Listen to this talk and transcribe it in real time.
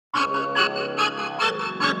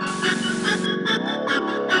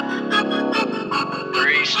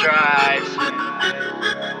strides.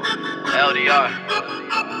 LDR.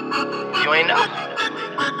 You ain't know.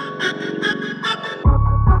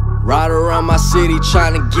 Ride around my city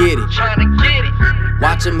tryna get it.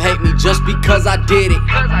 Watch them hate me just because I did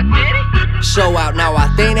it. Show out, now I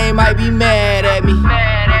think they might be mad at me.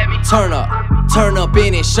 Turn up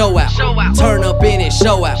in it, show out. Turn up in it,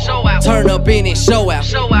 show out. Turn up in it, show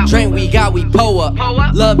out. Drink we got, we pull up.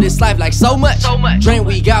 Love this life like so much. Drink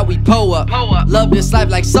we got, we pull up. Love this life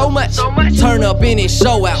like so much. Turn up in it,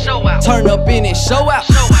 show out. Turn up in it, show out.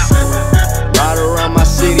 Ride around my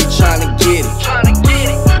city tryna get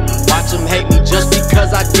it. Watch them hate me just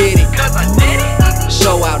because I did it.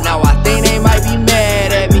 Show out, now I think they might be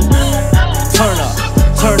mad at me.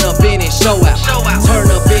 Turn up in it, show out. Turn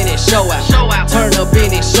up in it, show out. Turn up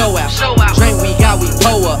in it, show out. Drink we got, we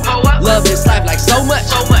pull up. Love this life like so much.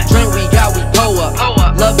 Drink we got, we pull up.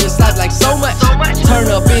 Love this life like so much. Turn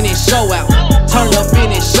up in it, show out. Turn up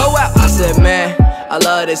in it, show out. I said, man, I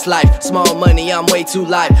love this life. Small money, I'm way too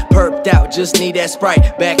light. Perked out, just need that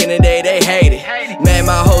Sprite. Back in the day, they hated. Man,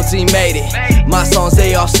 my whole team made it. My songs,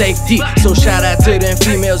 they all safety. So shout out to them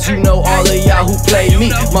females, you know all of y'all who play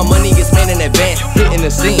me. My money gets made in advance, hitting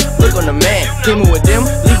the scene. Look on the man, came in with them,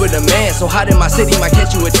 leave with the man. So hot in my city, might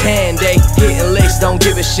catch you a tan day. Hitting licks, don't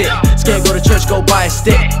give a shit. Scared go to church, go buy a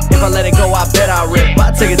stick. If I let it go, I bet I rip.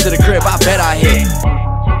 I take it to the crib, I bet I hit.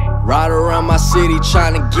 Ride around my city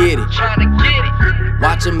tryna get it.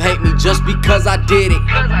 Watch them hate me just because I did it.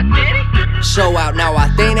 Show out, now I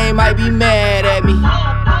think they might be mad at me.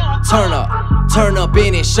 Turn up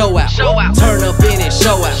in it, show out. Turn up in it,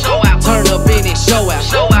 show out. Turn up in it, show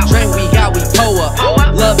out. Drink we got, we pull up.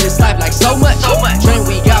 Love this life like so much. Drink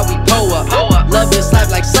we got, we pull up. Love this life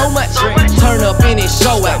like so much. Turn up in it,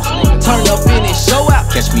 show out. Turn up in it, show out.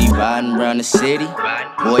 Catch me riding around the city,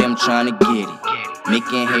 boy, I'm tryna get it.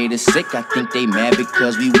 Making haters sick, I think they mad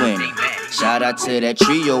because we winning. Shout out to that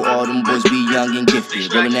trio, all them boys be young and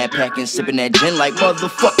gifted. Rolling that pack and sipping that gin like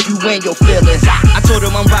motherfuck you and your feelings. I told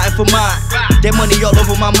them I'm riding for mine, that money all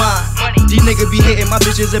over my mind. These niggas be hating, my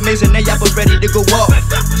bitch is amazing, they y'all was ready to go off.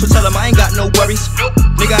 So tell them I ain't got no worries,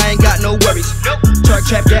 nigga I ain't got no worries. Truck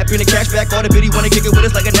trap that, bring the cash back, all the bitty wanna kick it with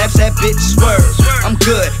us like a knapsack, bitch swerve. I'm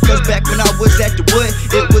good, cause back when I was at the wood,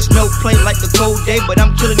 it was no play like a cold day. But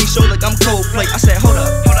I'm killing these shows like I'm Coldplay. I said hold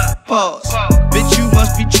up, pause. Bitch you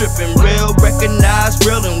must be tripping, real, recognize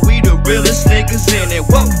real, and we the realest niggas in it,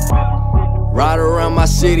 whoa. Ride around my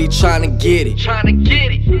city tryna get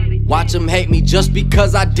it. Watch them hate me just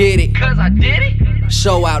because I did it.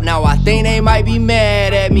 Show out, now I think they might be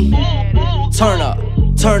mad at me.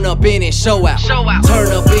 Turn up in it, show out.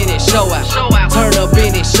 Turn up in it, show out. Turn up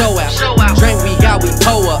in it, show out. Drink we got, we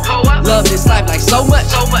pull up. Love this life like so much.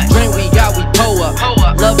 Drink we got, we pull up.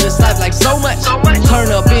 Love this life like so much.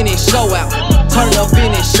 Turn up in it, show out. Turn up in